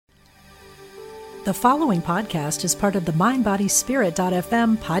The following podcast is part of the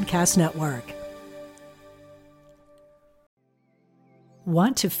MindBodySpirit.fm podcast network.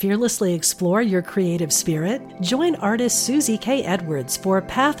 Want to fearlessly explore your creative spirit? Join artist Susie K. Edwards for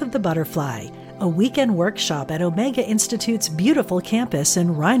Path of the Butterfly, a weekend workshop at Omega Institute's beautiful campus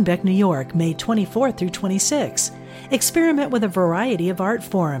in Rhinebeck, New York, May 24 through 26. Experiment with a variety of art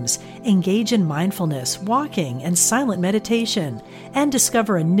forms, engage in mindfulness, walking, and silent meditation, and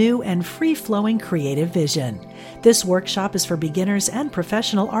discover a new and free-flowing creative vision. This workshop is for beginners and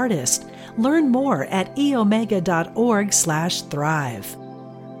professional artists. Learn more at eomega.org/thrive.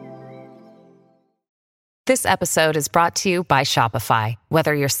 This episode is brought to you by Shopify.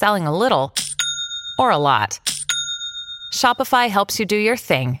 Whether you're selling a little or a lot, Shopify helps you do your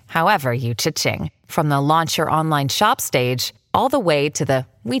thing, however you cha-ching. From the launch your online shop stage, all the way to the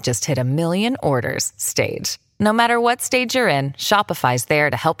we just hit 1 million orders stage. No matter what stage you're in, Shopify's there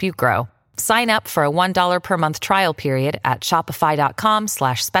to help you grow. Sign up for a $1 per month trial period at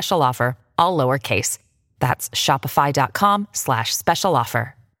shopify.com/special offer, all lowercase. That's shopify.com/special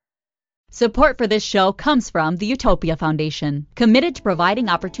offer. Support for this show comes from the Utopia Foundation, committed to providing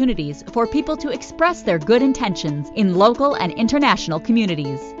opportunities for people to express their good intentions in local and international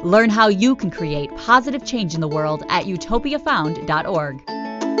communities. Learn how you can create positive change in the world at utopiafound.org.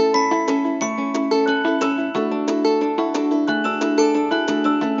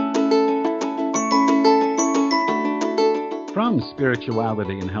 From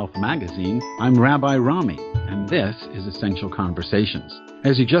Spirituality and Health magazine, I'm Rabbi Rami, and this is Essential Conversations.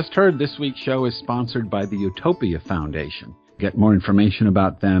 As you just heard, this week's show is sponsored by the Utopia Foundation. Get more information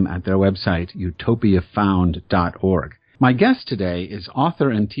about them at their website, utopiafound.org. My guest today is author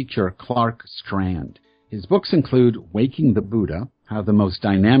and teacher Clark Strand. His books include Waking the Buddha, How the Most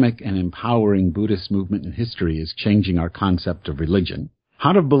Dynamic and Empowering Buddhist Movement in History is Changing Our Concept of Religion,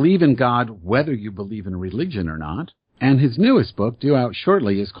 How to Believe in God Whether You Believe in Religion or Not, and his newest book, due out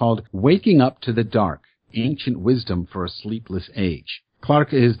shortly, is called Waking Up to the Dark, Ancient Wisdom for a Sleepless Age.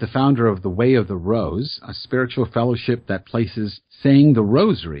 Clark is the founder of The Way of the Rose, a spiritual fellowship that places saying the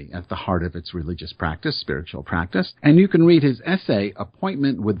rosary at the heart of its religious practice, spiritual practice. And you can read his essay,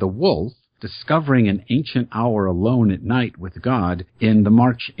 Appointment with the Wolf, Discovering an Ancient Hour Alone at Night with God, in the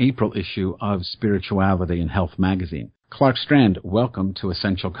March-April issue of Spirituality and Health magazine. Clark Strand, welcome to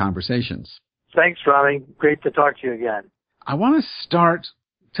Essential Conversations. Thanks, Ronnie. Great to talk to you again. I want to start.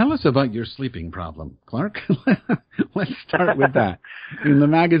 Tell us about your sleeping problem, Clark. Let's start with that. In the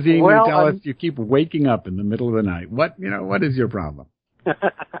magazine, you tell us you keep waking up in the middle of the night. What is your problem?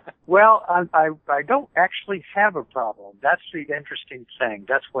 Well, I don't actually have a problem. That's the interesting thing.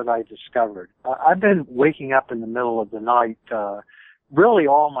 That's what I discovered. I've been waking up in the middle of the night really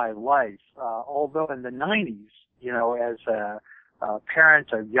all my life, although in the 90s, as a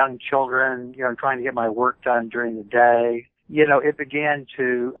parent of young children, trying to get my work done during the day, it began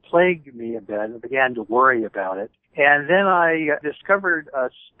to plague me a bit. I began to worry about it. And then I discovered a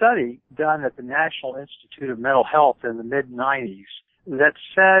study done at the National Institute of Mental Health in the mid-90s that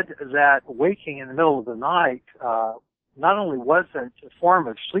said that waking in the middle of the night not only wasn't a form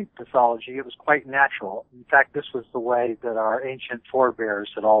of sleep pathology, it was quite natural. In fact, this was the way that our ancient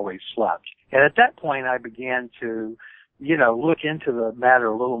forebears had always slept. And at that point, I began to, look into the matter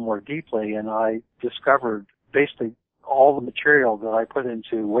a little more deeply, and I discovered basically all the material that I put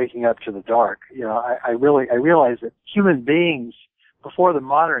into Waking Up to the Dark. I realized that human beings before the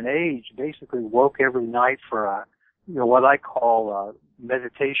modern age basically woke every night for a, what I call a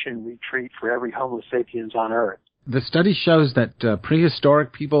meditation retreat for every Homo sapiens on Earth. The study shows that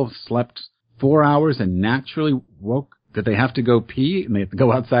prehistoric people slept 4 hours and naturally woke. Did they have to go pee and they have to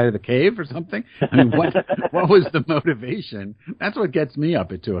go outside of the cave or something? I mean, what was the motivation? That's what gets me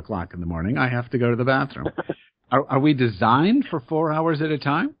up at 2 o'clock in the morning. I have to go to the bathroom. Are we designed for 4 hours at a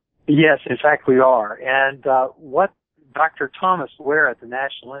time? Yes, in fact we are. And what Dr. Thomas Ware at the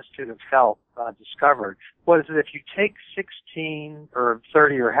National Institute of Health discovered was that if you take 16 or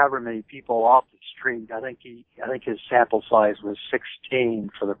 30 or however many people off the street, I think his sample size was 16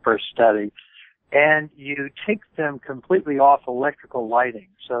 for the first study, and you take them completely off electrical lighting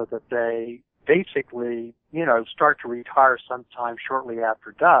so that they basically, start to retire sometime shortly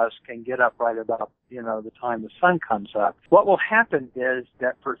after dusk and get up right about, the time the sun comes up. What will happen is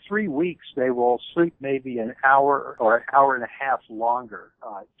that for 3 weeks they will sleep maybe an hour or an hour and a half longer,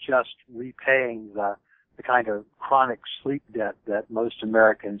 just repaying the kind of chronic sleep debt that most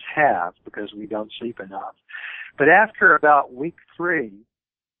Americans have because we don't sleep enough. But after about week 3,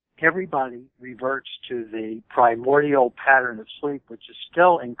 everybody reverts to the primordial pattern of sleep, which is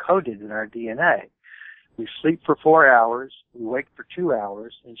still encoded in our DNA. We sleep for 4 hours, we wake for 2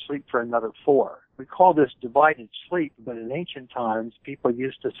 hours, and sleep for another 4. We call this divided sleep, but in ancient times, people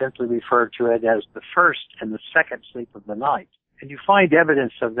used to simply refer to it as the first and the second sleep of the night. And you find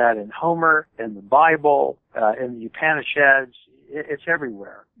evidence of that in Homer, in the Bible, in the Upanishads. It's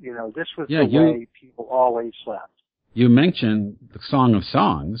everywhere. This was the way people always slept. You mentioned the Song of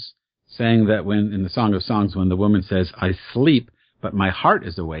Songs, saying that in the Song of Songs, when the woman says, "I sleep, but my heart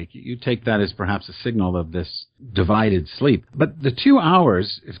is awake," you take that as perhaps a signal of this divided sleep. But the 2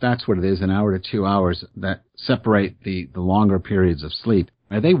 hours, if that's what it is, an hour to 2 hours, that separate the longer periods of sleep,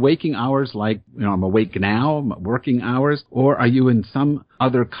 are they waking hours like, I'm awake now, working hours, or are you in some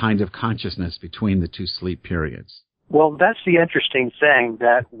other kind of consciousness between the two sleep periods? Well, that's the interesting thing,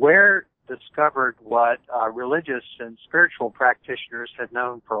 that Ware discovered what religious and spiritual practitioners had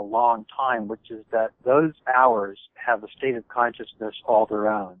known for a long time, which is that those hours have a state of consciousness all their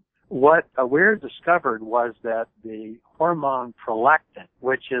own. What Ware discovered was that the hormone prolactin,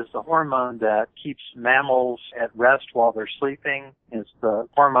 which is the hormone that keeps mammals at rest while they're sleeping, is the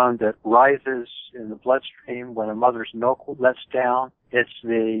hormone that rises in the bloodstream when a mother's milk lets down. It's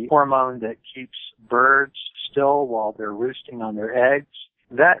the hormone that keeps birds still while they're roosting on their eggs.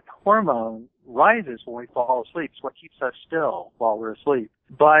 That hormone rises when we fall asleep. It's what keeps us still while we're asleep.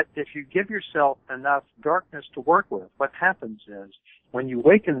 But if you give yourself enough darkness to work with, what happens is when you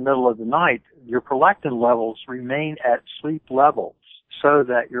wake in the middle of the night, your prolactin levels remain at sleep levels so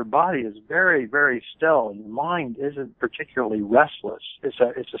that your body is very, very still and your mind isn't particularly restless.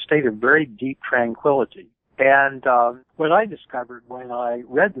 It's a state of very deep tranquility. And what I discovered when I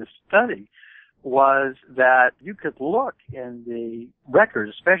read this study was that you could look in the record,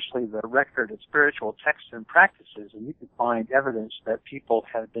 especially the record of spiritual texts and practices, and you could find evidence that people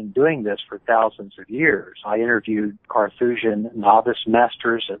have been doing this for thousands of years. I interviewed Carthusian novice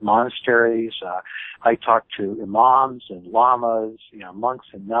masters at monasteries. I talked to imams and lamas, monks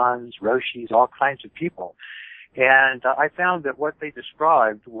and nuns, roshis, all kinds of people. And I found that what they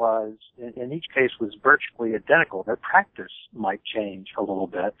described was, in each case, was virtually identical. Their practice might change a little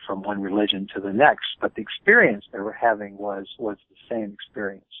bit from one religion to the next, but the experience they were having was the same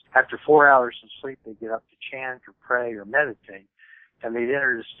experience. After 4 hours of sleep, they'd get up to chant or pray or meditate, and they'd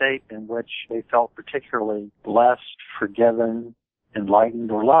enter a state in which they felt particularly blessed, forgiven,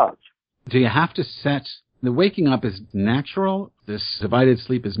 enlightened, or loved. Do you have to set... The waking up is natural, this divided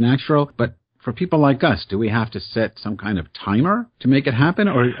sleep is natural, but for people like us, do we have to set some kind of timer to make it happen,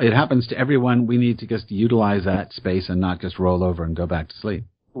 or it happens to everyone, we need to just utilize that space and not just roll over and go back to sleep?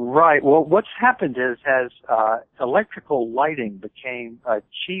 Right. Well, what's happened is as electrical lighting became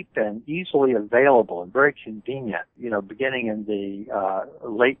cheap and easily available and very convenient, beginning in the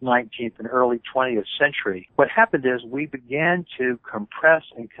late 19th and early 20th century, what happened is we began to compress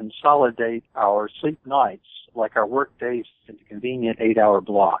and consolidate our sleep nights, like our work days, into convenient 8-hour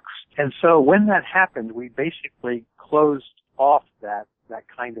blocks. And so when that happened, we basically closed off that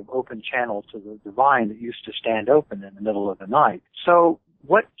kind of open channel to the divine that used to stand open in the middle of the night. So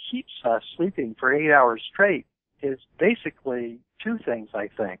what keeps us sleeping for 8 hours straight is basically two things, I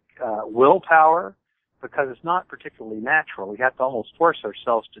think. Willpower, because it's not particularly natural. We have to almost force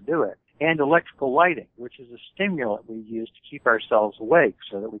ourselves to do it. And electrical lighting, which is a stimulant we use to keep ourselves awake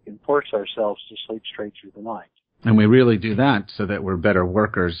so that we can force ourselves to sleep straight through the night. And we really do that so that we're better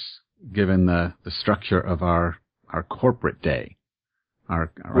workers given the structure of our corporate day.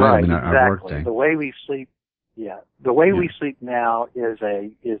 Our work day. The way we sleep, we sleep now is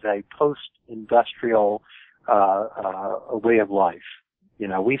a post-industrial way of life.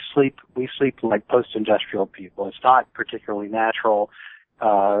 We sleep like post-industrial people. It's not particularly natural.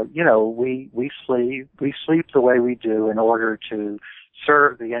 We sleep the way we do in order to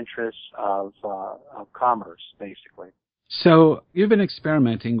serve the interests of commerce, basically. So you've been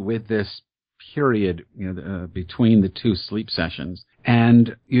experimenting with this period, between the two sleep sessions,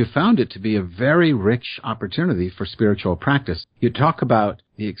 and you found it to be a very rich opportunity for spiritual practice. You talk about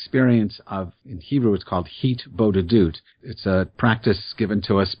the experience of, in Hebrew it's called Hit Bodedut. It's a practice given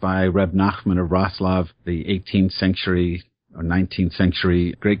to us by Reb Nachman of Roslav, the 18th century or 19th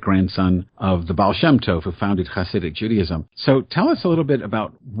century great-grandson of the Baal Shem Tov, who founded Hasidic Judaism. So tell us a little bit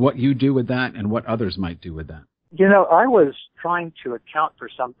about what you do with that and what others might do with that. I was trying to account for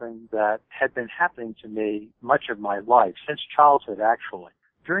something that had been happening to me much of my life, since childhood, actually.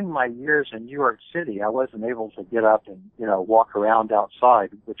 During my years in New York City, I wasn't able to get up and, walk around outside,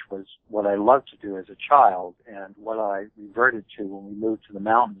 which was what I loved to do as a child and what I reverted to when we moved to the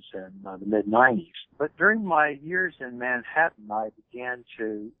mountains in the mid-90s. But during my years in Manhattan, I began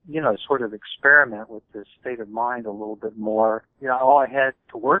to, sort of experiment with this state of mind a little bit more. all I had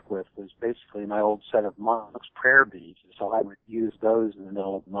to work with was basically my old set of monks' prayer beads. So I would use those in the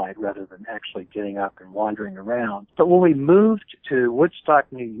middle of the night rather than actually getting up and wandering around. But when we moved to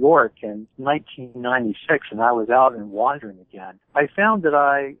Woodstock, New York in 1996, and I was out and wandering again, I found that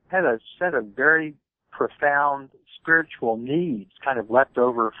I had a set of very profound spiritual needs kind of left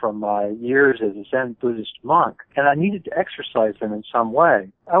over from my years as a Zen Buddhist monk, and I needed to exercise them in some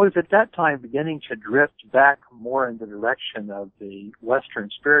way. I was at that time beginning to drift back more in the direction of the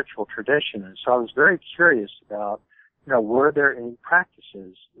Western spiritual tradition, and so I was very curious about, were there any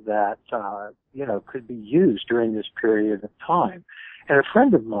practices that, could be used during this period of time? And a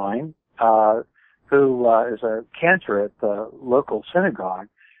friend of mine, who is a cantor at the local synagogue,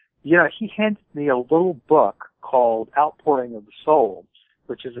 he handed me a little book called Outpouring of the Soul,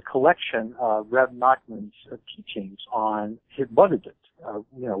 which is a collection of Reb Nachman's teachings on Hibodedut,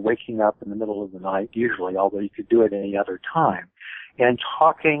 waking up in the middle of the night usually, although you could do it any other time, and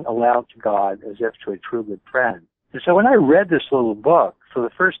talking aloud to God as if to a true good friend. And so when I read this little book for the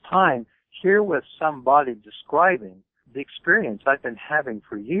first time, here was somebody describing the experience I've been having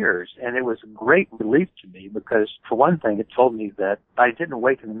for years, and it was a great relief to me because, for one thing, it told me that I didn't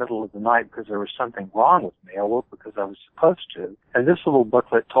wake in the middle of the night because there was something wrong with me. I woke because I was supposed to. And this little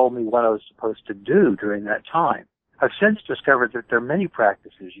booklet told me what I was supposed to do during that time. I've since discovered that there are many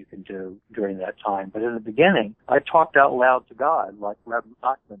practices you can do during that time, but in the beginning, I talked out loud to God, like Reb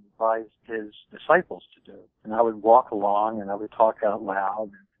Nachman advised his disciples to do. And I would walk along and I would talk out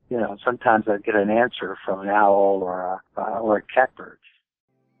loud. Sometimes I'd get an answer from an owl or a catbird.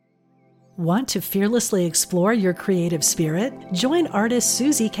 Want to fearlessly explore your creative spirit? Join artist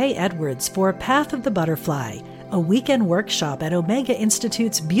Susie K. Edwards for Path of the Butterfly, a weekend workshop at Omega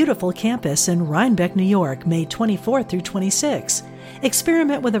Institute's beautiful campus in Rhinebeck, New York, May 24th through 26.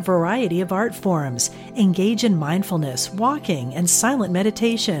 Experiment with a variety of art forms, engage in mindfulness, walking, and silent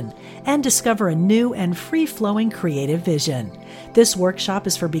meditation, and discover a new and free-flowing creative vision. This workshop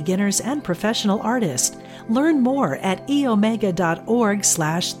is for beginners and professional artists. Learn more at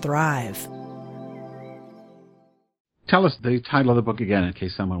eomega.org/thrive. Tell us the title of the book again in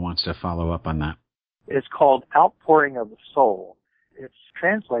case someone wants to follow up on that. It's called Outpouring of the Soul. It's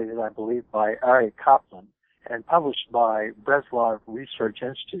translated, I believe, by Ari Kaplan and published by Breslov Research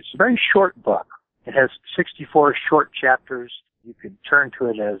Institute. It's a very short book. It has 64 short chapters. You could turn to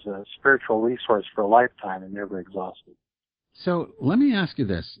it as a spiritual resource for a lifetime and never exhaust it. So let me ask you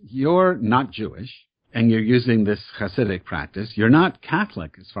this. You're not Jewish, and you're using this Hasidic practice. You're not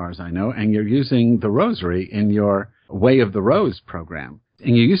Catholic, as far as I know, and you're using the rosary in your Way of the Rose program.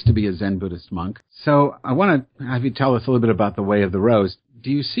 And you used to be a Zen Buddhist monk. So I want to have you tell us a little bit about the Way of the Rose.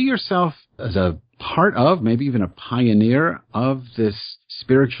 Do you see yourself as a part of, maybe even a pioneer of this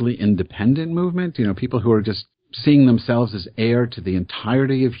spiritually independent movement? People who are just seeing themselves as heir to the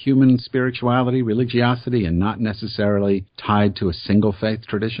entirety of human spirituality, religiosity, and not necessarily tied to a single faith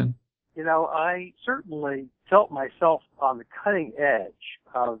tradition? I certainly felt myself on the cutting edge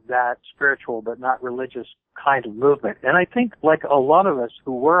of that spiritual but not religious kind of movement. And I think, like a lot of us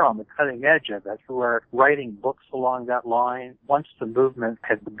who were on the cutting edge of it, who were writing books along that line, once the movement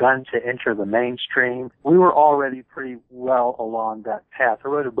had begun to enter the mainstream, we were already pretty well along that path. I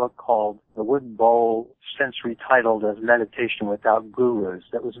wrote a book called The Wooden Bowl, since retitled as Meditation Without Gurus,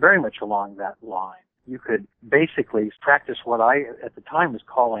 that was very much along that line. You could basically practice what I, at the time, was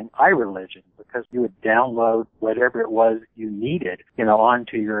calling iReligion, because you would download whatever it was you needed,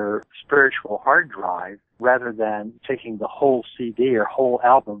 onto your spiritual hard drive, rather than taking the whole CD or whole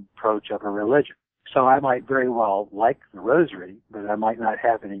album approach of a religion. So I might very well like the rosary, but I might not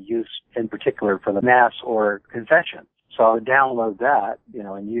have any use in particular for the Mass or confession. So I would download that,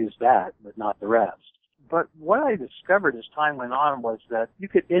 and use that, but not the rest. But what I discovered as time went on was that you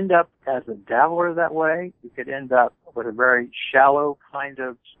could end up as a dabbler that way. You could end up with a very shallow kind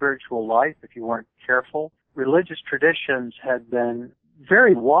of spiritual life if you weren't careful. Religious traditions had been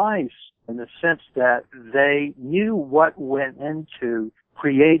very wise in the sense that they knew what went into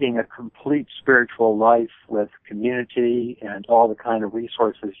creating a complete spiritual life with community and all the kind of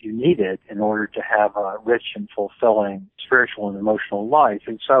resources you needed in order to have a rich and fulfilling spiritual and emotional life.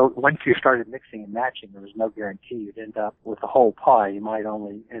 And so once you started mixing and matching, there was no guarantee you'd end up with the whole pie. You might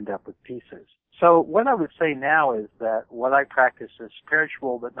only end up with pieces. So what I would say now is that what I practice is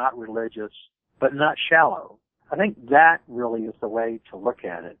spiritual but not religious, but not shallow. I think that really is the way to look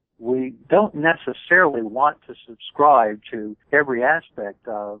at it. We don't necessarily want to subscribe to every aspect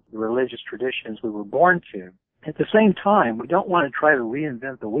of the religious traditions we were born to. At the same time, we don't want to try to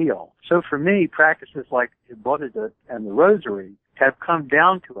reinvent the wheel. So for me, practices like Hibodedut and the Rosary have come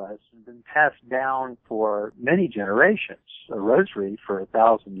down to us and been passed down for many generations. A rosary for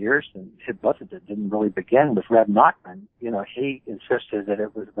 1,000 years, and it didn't really begin with Reb Nachman. He insisted that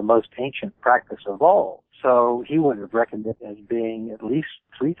it was the most ancient practice of all. So he would have reckoned it as being at least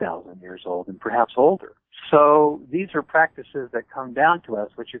 3,000 years old and perhaps older. So these are practices that come down to us,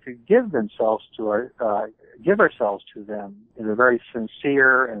 which if we give ourselves to them in a very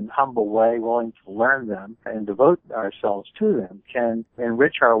sincere and humble way, willing to learn them and devote ourselves to them, can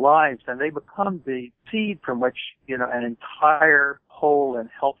enrich our lives, and they become the seed from which, an entire whole and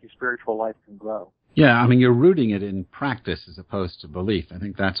healthy spiritual life can grow. Yeah, I mean, you're rooting it in practice as opposed to belief. I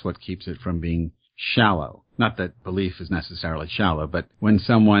think that's what keeps it from being shallow. Not that belief is necessarily shallow, but when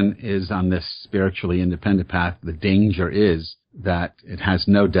someone is on this spiritually independent path, the danger is that it has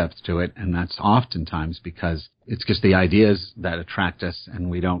no depth to it, and that's oftentimes because it's just the ideas that attract us, and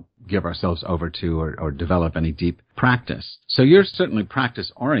we don't give ourselves over to or develop any deep practice. So you're certainly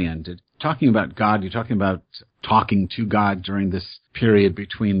practice-oriented. Talking about God, you're talking about talking to God during this period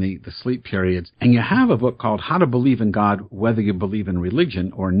between the sleep periods, and you have a book called How to Believe in God, Whether You Believe in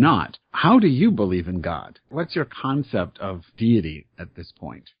Religion or Not. How do you believe in God? What's your concept of deity at this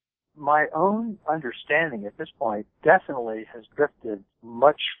point? My own understanding at this point definitely has drifted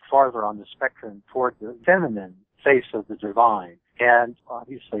much farther on the spectrum toward the feminine face of the divine. And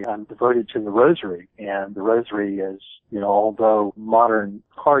obviously I'm devoted to the rosary, and the rosary is, although modern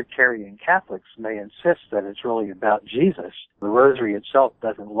card-carrying Catholics may insist that it's really about Jesus, the rosary itself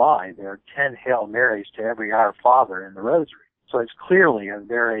doesn't lie. There are 10 Hail Marys to every Our Father in the rosary. So it's clearly a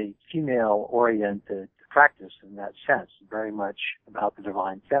very female-oriented practice in that sense, very much about the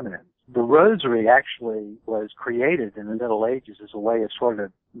divine feminine. The rosary actually was created in the Middle Ages as a way of sort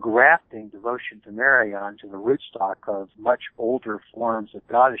of grafting devotion to Mary onto the rootstock of much older forms of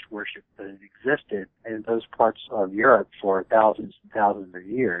goddess worship that had existed in those parts of Europe for thousands and thousands of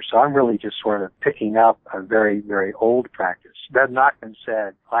years. So I'm really just sort of picking up a very, very old practice. Reb Nachman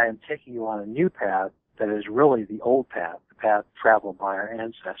said, I am taking you on a new path that is really the old path, the path traveled by our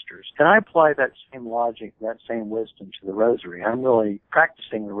ancestors. And I apply that same logic, that same wisdom to the rosary. I'm really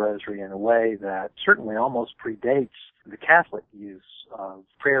practicing the rosary in a way that certainly almost predates the Catholic use of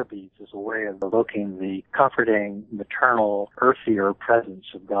prayer beads as a way of evoking the comforting, maternal, earthier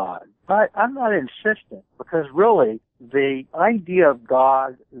presence of God. But I'm not insistent, because really the idea of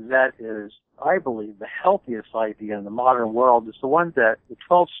God that is, I believe, the healthiest idea in the modern world is the one that the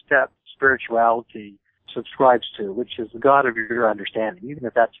 12-step spirituality subscribes to, which is the God of your understanding, even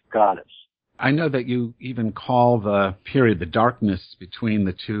if that's a goddess. I know that you even call the period, the darkness between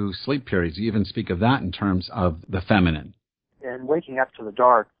the two sleep periods. You even speak of that in terms of the feminine. In Waking Up to the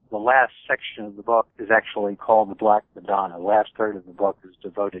Dark, the last section of the book is actually called the Black Madonna. The last third of the book is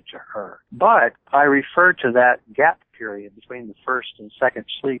devoted to her. But I refer to that gap period between the first and second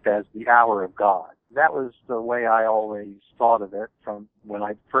sleep as the hour of God. That was the way I always thought of it from when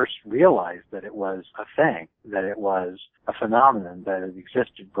I first realized that it was a thing, that it was a phenomenon that had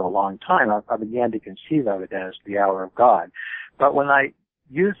existed for a long time. I began to conceive of it as the hour of God. But when I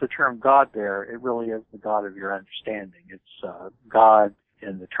use the term God there, it really is the God of your understanding. It's God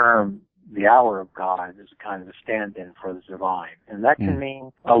in the term the hour of God is a kind of a stand-in for the divine. And that can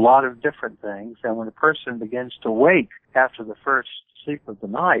mean a lot of different things. And when a person begins to wake after the first sleep of the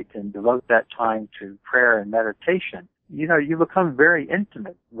night and devote that time to prayer and meditation, you become very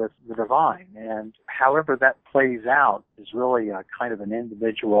intimate with the divine. And however that plays out is really a kind of an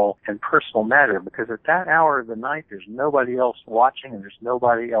individual and personal matter, because at that hour of the night, there's nobody else watching and there's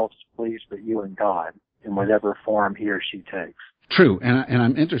nobody else to please but you and God in whatever form he or she takes. True, and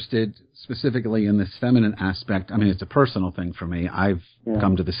I'm interested specifically in this feminine aspect. I mean, it's a personal thing for me. I've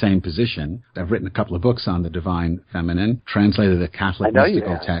come to the same position. I've written a couple of books on the divine feminine, translated a Catholic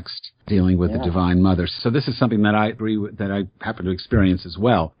mystical text dealing with the Divine Mother. So this is something that I agree with, that I happen to experience as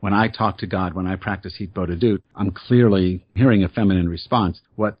well. When I talk to God, when I practice Hitbodedut, I'm clearly hearing a feminine response.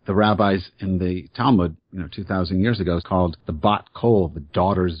 What the rabbis in the Talmud, 2,000 years ago, called the Bat Kol, the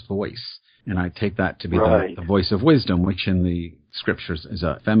daughter's voice. And I take that to be the voice of wisdom, which in the scriptures is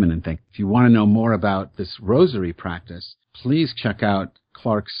a feminine thing. If you want to know more about this rosary practice, please check out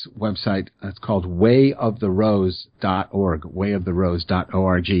Clark's website. It's called wayoftherose.org,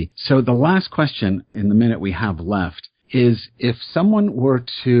 wayoftherose.org. So the last question in the minute we have left is, if someone were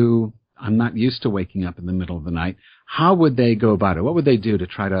to, I'm not used to waking up in the middle of the night, how would they go about it? What would they do to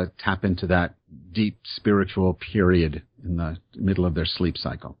try to tap into that deep spiritual period in the middle of their sleep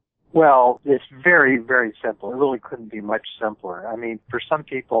cycle? Well, it's very, very simple. It really couldn't be much simpler. I mean, for some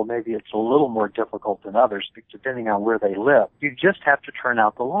people, maybe it's a little more difficult than others, depending on where they live. You just have to turn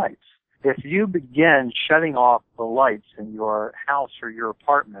out the lights. If you begin shutting off the lights in your house or your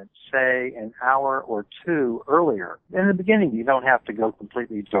apartment, say an hour or two earlier, in the beginning you don't have to go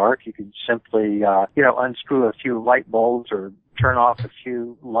completely dark. You can simply, unscrew a few light bulbs or turn off a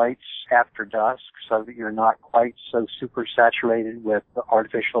few lights after dusk so that you're not quite so super saturated with the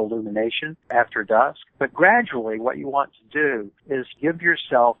artificial illumination after dusk. But gradually what you want to do is give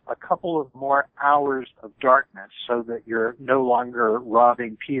yourself a couple of more hours of darkness so that you're no longer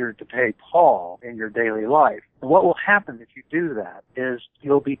robbing Peter to pay Paul in your daily life. And what will happen if you do that is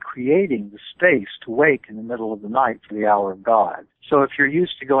you'll be creating the space to wake in the middle of the night for the hour of God. So if you're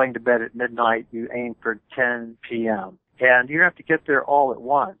used to going to bed at midnight, you aim for 10 p.m. And you don't have to get there all at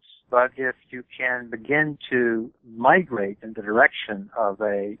once. But if you can begin to migrate in the direction of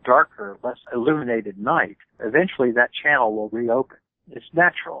a darker, less illuminated night, eventually that channel will reopen. It's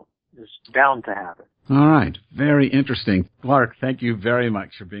natural. It's bound to happen. All right. Very interesting. Clark, thank you very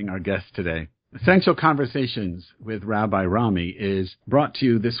much for being our guest today. Essential Conversations with Rabbi Rami is brought to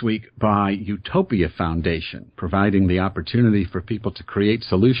you this week by Utopia Foundation, providing the opportunity for people to create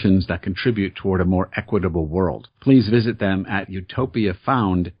solutions that contribute toward a more equitable world. Please visit them at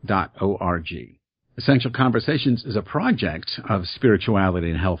utopiafound.org. Essential Conversations is a project of Spirituality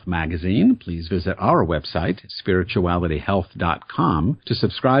and Health magazine. Please visit our website, spiritualityhealth.com, to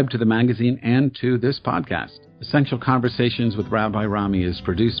subscribe to the magazine and to this podcast. Essential Conversations with Rabbi Rami is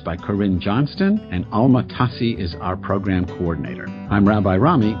produced by Corinne Johnston, and Alma Tassi is our program coordinator. I'm Rabbi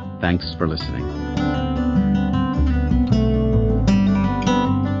Rami. Thanks for listening.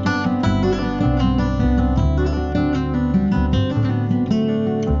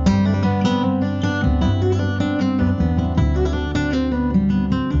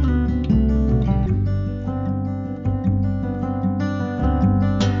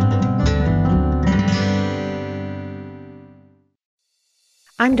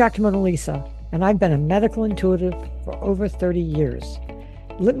 I'm Dr. Mona Lisa, and I've been a medical intuitive for over 30 years.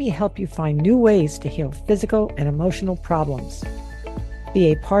 Let me help you find new ways to heal physical and emotional problems.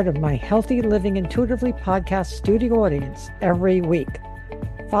 Be a part of my Healthy Living Intuitively podcast studio audience every week.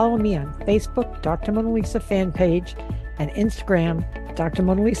 Follow me on Facebook, Dr. Mona Lisa fan page, and Instagram, Dr.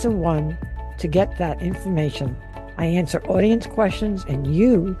 Mona Lisa 1, to get that information. I answer audience questions, and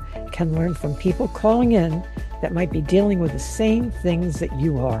you can learn from people calling in that might be dealing with the same things that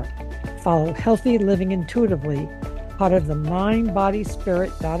you are. Follow Healthy Living Intuitively, part of the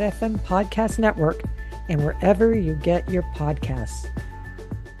MindBodySpirit.fm podcast network, and wherever you get your podcasts.